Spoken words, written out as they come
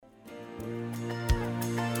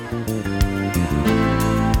Welcome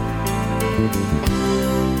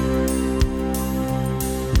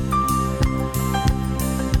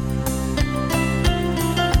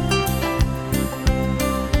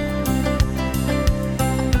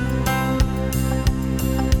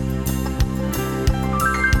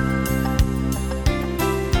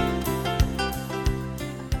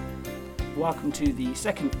to the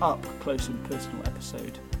second Up Close and Personal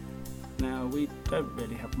episode. Now, we don't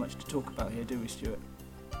really have much to talk about here, do we, Stuart?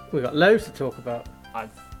 We've got loads to talk about.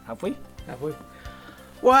 Have we? Have we?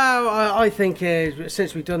 Well, I think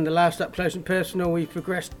since we've done the last Up Close and Personal, we've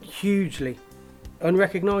progressed hugely,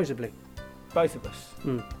 unrecognisably. Both of us.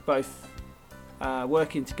 Both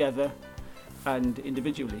working together and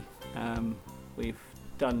individually. We've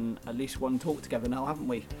done at least one talk together now, haven't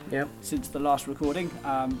we? Yep. Since the last recording.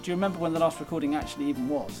 Do you remember when the last recording actually even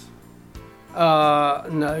was?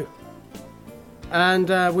 No.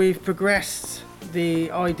 And we've progressed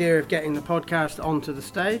the idea of getting the podcast onto the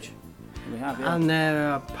stage. We have, yeah. And there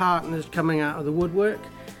are partners coming out of the woodwork.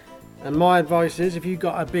 And my advice is, if you've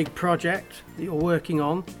got a big project that you're working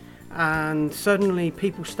on and suddenly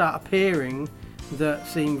people start appearing that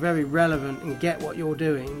seem very relevant and get what you're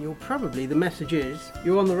doing, the message is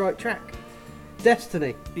you're on the right track.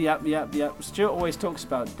 Destiny. Yep. Stuart always talks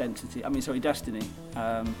about destiny.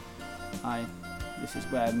 This is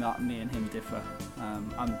where me and him differ.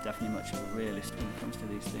 I'm definitely much of a realist when it comes to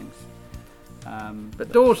these things.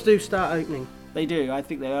 But doors do start opening. They do. I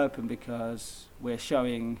think they open because we're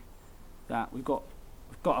showing that we've got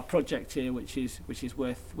a project here which is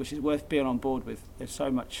worth being on board with. There's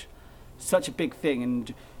such a big thing,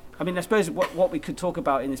 and I mean, I suppose what we could talk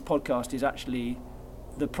about in this podcast is actually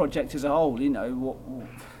the project as a whole. You know,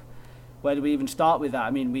 where do we even start with that?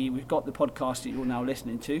 I mean, we've got the podcast that you're now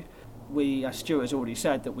listening to. We, as Stuart has already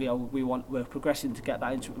said, that we're progressing to get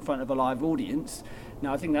that in front of a live audience.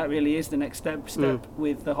 Now, I think that really is the next step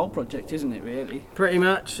with the whole project, isn't it? Really, pretty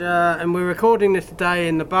much. And we're recording this today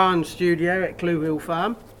in the barn studio at Clew Hill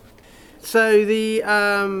Farm. So we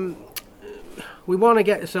want to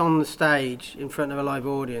get this on the stage in front of a live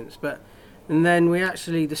audience, and then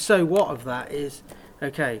the so what of that is,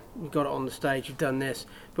 okay, we've got it on the stage, you've done this,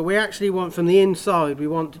 but we actually want, from the inside, we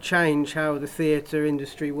want to change how the theatre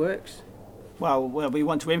industry works. Well, we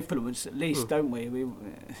want to influence at least, don't we?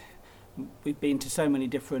 We've been to so many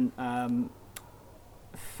different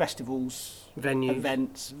festivals,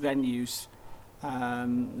 venues,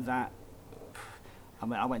 that. I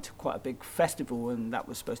mean, I went to quite a big festival, and that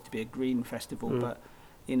was supposed to be a green festival, but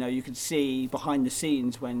you know, you could see behind the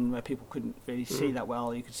scenes where people couldn't really see that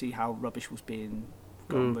well. You could see how rubbish was being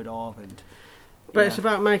gotten rid of, But it's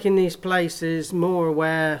about making these places more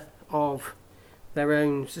aware of their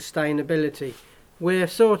own sustainability. We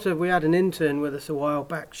had an intern with us a while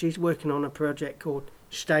back. She's working on a project called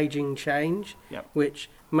Staging Change, which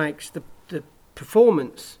makes the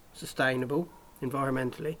performance sustainable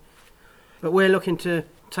environmentally. But we're looking to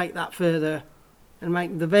take that further and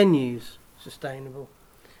make the venues sustainable.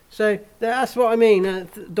 So that's what I mean.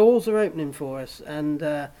 Doors are opening for us, and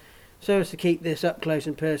so as to keep this up close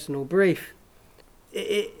and personal brief,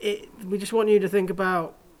 we just want you to think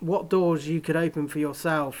about what doors you could open for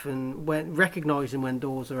yourself, and recognising when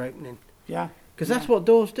doors are opening. Yeah. Because that's what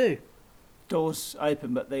doors do. Doors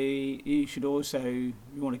open, but you should also, you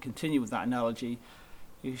want to continue with that analogy,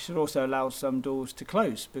 you should also allow some doors to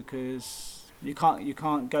close, because you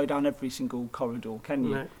can't go down every single corridor, can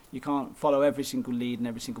you? No. You can't follow every single lead and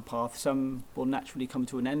every single path. Some will naturally come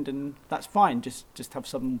to an end, and that's fine. Just have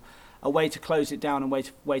a way to close it down and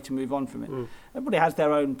way to move on from it. Everybody has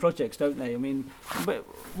their own projects, don't they? I mean,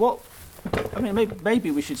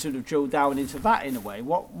 maybe we should sort of drill down into that in a way.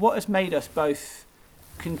 What has made us both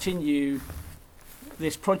continue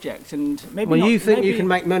this project? And maybe you can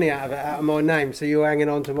make money out of my name, so you're hanging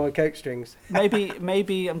on to my coat strings.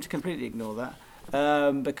 maybe I'm to completely ignore that,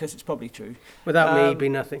 because it's probably true. Without me, it'd be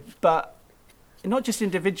nothing. But not just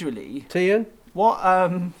individually. Tian?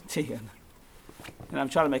 Tian? And I'm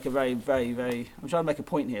trying to make a I'm trying to make a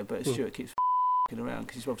point here, but Stuart keeps around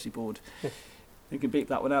because he's obviously bored. You can beep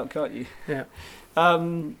that one out, can't you? Yeah.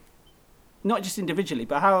 Not just individually,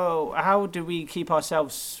 but how do we keep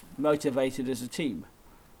ourselves motivated as a team?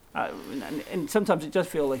 And sometimes it does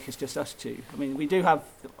feel like it's just us two. I mean, we do have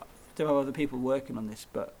other people working on this,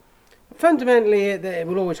 but fundamentally it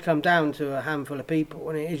will always come down to a handful of people,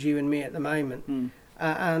 and it is you and me at the moment.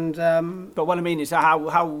 But what I mean is how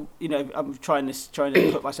I'm trying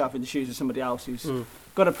to put myself in the shoes of somebody else who's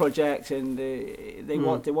got a project and they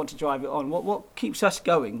want to drive it on. What keeps us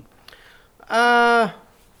going?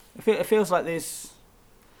 It feels like there's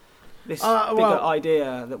bigger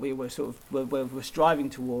idea that we were sort of we're striving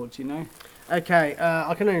towards, you know. Okay,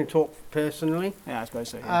 I can only talk personally. Yeah, I suppose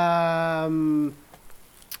so. Yeah.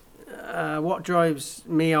 What drives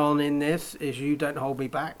me on in this is you don't hold me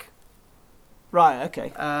back. Right.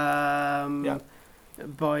 Okay. Yeah.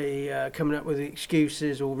 By coming up with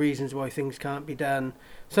excuses or reasons why things can't be done.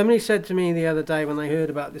 Somebody said to me the other day when they heard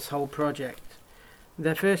about this whole project,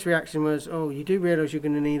 their first reaction was, "Oh, you do realise you're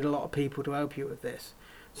going to need a lot of people to help you with this."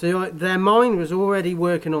 So their mind was already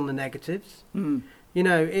working on the negatives. Mm. You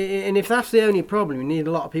know, and if that's the only problem, you need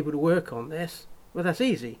a lot of people to work on this, well, that's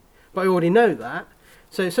easy. But I already know that.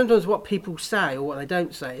 So sometimes what people say or what they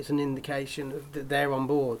don't say is an indication of that they're on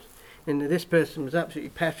board. And this person was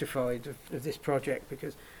absolutely petrified of this project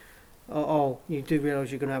because, you do realise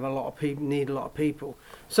you're going to have a lot of people, need a lot of people.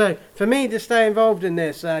 So for me to stay involved in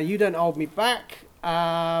this, you don't hold me back,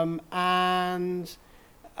 and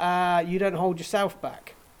you don't hold yourself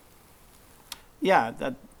back. Yeah,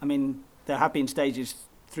 there have been stages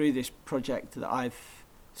through this project that I've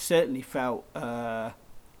certainly felt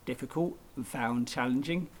difficult and found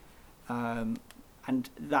challenging, and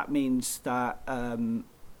that means that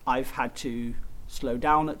I've had to slow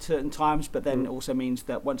down at certain times, but then it also means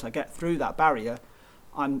that once I get through that barrier,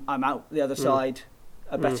 I'm out the other side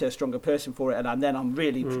a better, stronger person for it, and then I'm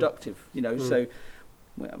really productive, you know. So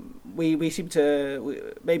we seem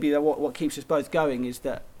to maybe what keeps us both going is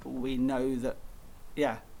that we know that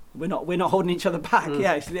we're not holding each other back.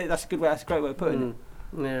 That's a good way. That's a great way of putting it.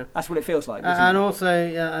 Yeah, that's what it feels like. And also,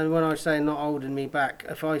 and when I say not holding me back,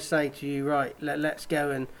 if I say to you, right, let's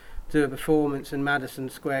go and do a performance in Madison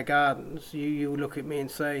Square Gardens, you look at me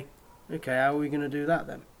and say, okay, how are we going to do that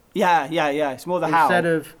then? Yeah. It's more the how. Instead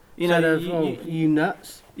of you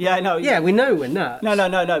nuts. Yeah, no. Yeah, we know we're nuts. No.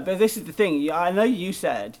 But this is the thing. I know you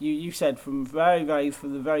said from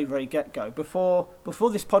the very get go, before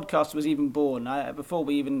this podcast was even born, before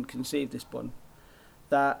we even conceived this one,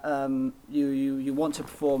 that you want to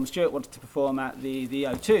perform. Stuart wanted to perform at the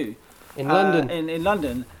O2 in London. In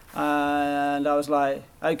London, and I was like,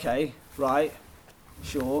 okay, right,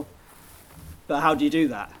 sure, but how do you do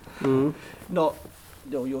that? Not,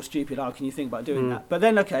 you're stupid. How can you think about doing that? But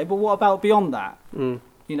then, okay, but what about beyond that?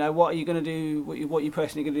 You know, what are you going to do? What are you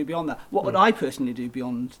personally going to do beyond that? What would I personally do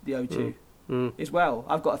beyond the O2 as well?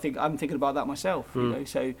 I've got to think. I'm thinking about that myself. You know,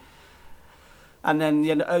 so. And then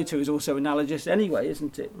the O2 is also analogous anyway,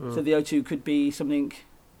 isn't it? So the O2 could be something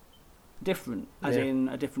different, as in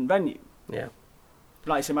a different venue. Yeah.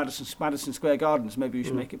 Like say Madison Square Gardens, maybe we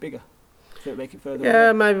should make it bigger. So make it further. Yeah,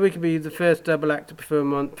 away. Maybe we could be the first double act to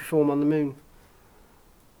perform on the moon.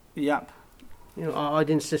 Yep. You know, I'd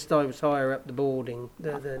insist I was higher up the boarding,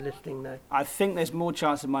 the listing though. I think there's more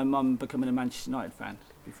chance of my mum becoming a Manchester United fan,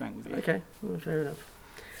 to be frank with you. Okay, well, fair enough.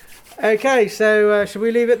 Okay, so should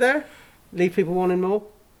we leave it there? Leave people wanting more?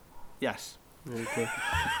 Yes. Okay.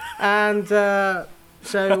 And so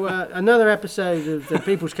another episode of the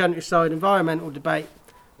People's Countryside Environmental Debate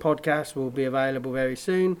podcast will be available very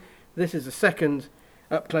soon. This is the second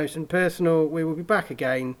up close and personal. We will be back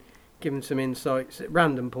again, giving some insights at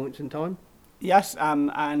random points in time. Yes,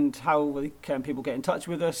 and how can people get in touch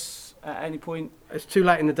with us at any point? It's too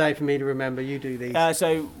late in the day for me to remember. You do these.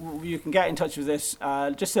 So you can get in touch with us.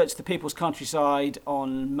 Just search The People's Countryside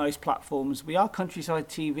on most platforms. We are Countryside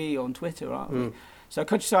TV on Twitter, aren't we? So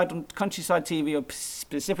Countryside TV,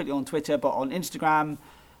 specifically on Twitter, but on Instagram,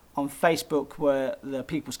 on Facebook, we're The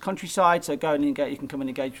People's Countryside. So go and you can come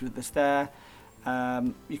and engage with us there.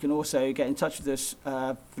 You can also get in touch with us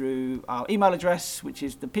through our email address, which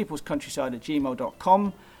is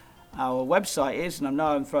thepeoplescountryside@gmail.com. Our website is, and I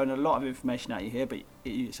know I'm throwing a lot of information at you here, but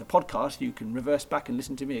it's a podcast. You can reverse back and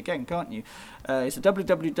listen to me again, can't you? It's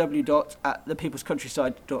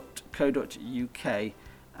www.thepeoplescountryside.co.uk.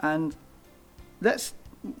 And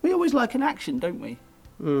we always like an action, don't we?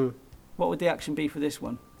 What would the action be for this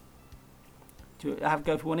one? Do you have a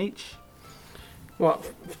go for one each? What,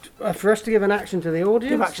 for us to give an action to the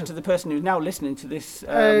audience? Give action to the person who's now listening to this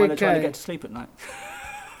when they're trying to get to sleep at night.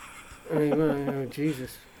 Oh,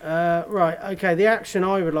 Jesus. Right, okay, the action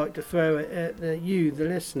I would like to throw at you, the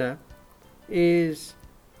listener, is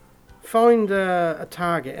find a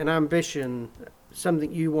target, an ambition,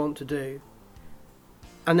 something you want to do,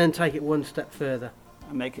 and then take it one step further.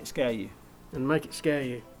 And make it scare you.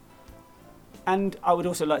 And I would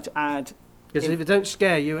also like to add... Because if it don't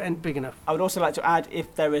scare you, it ain't big enough. I would also like to add,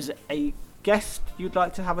 if there is a guest you'd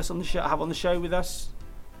like to have us on the show, have on the show with us,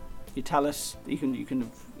 you tell us. You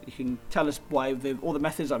can tell us why all the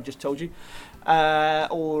methods I've just told you,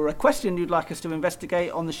 or a question you'd like us to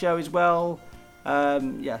investigate on the show as well.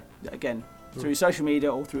 Again, through social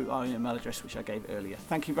media or through our email address, which I gave earlier.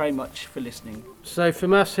 Thank you very much for listening. So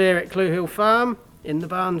from us here at Clew Hill Farm, in the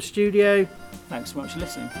barn studio, thanks so much for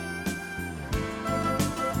listening.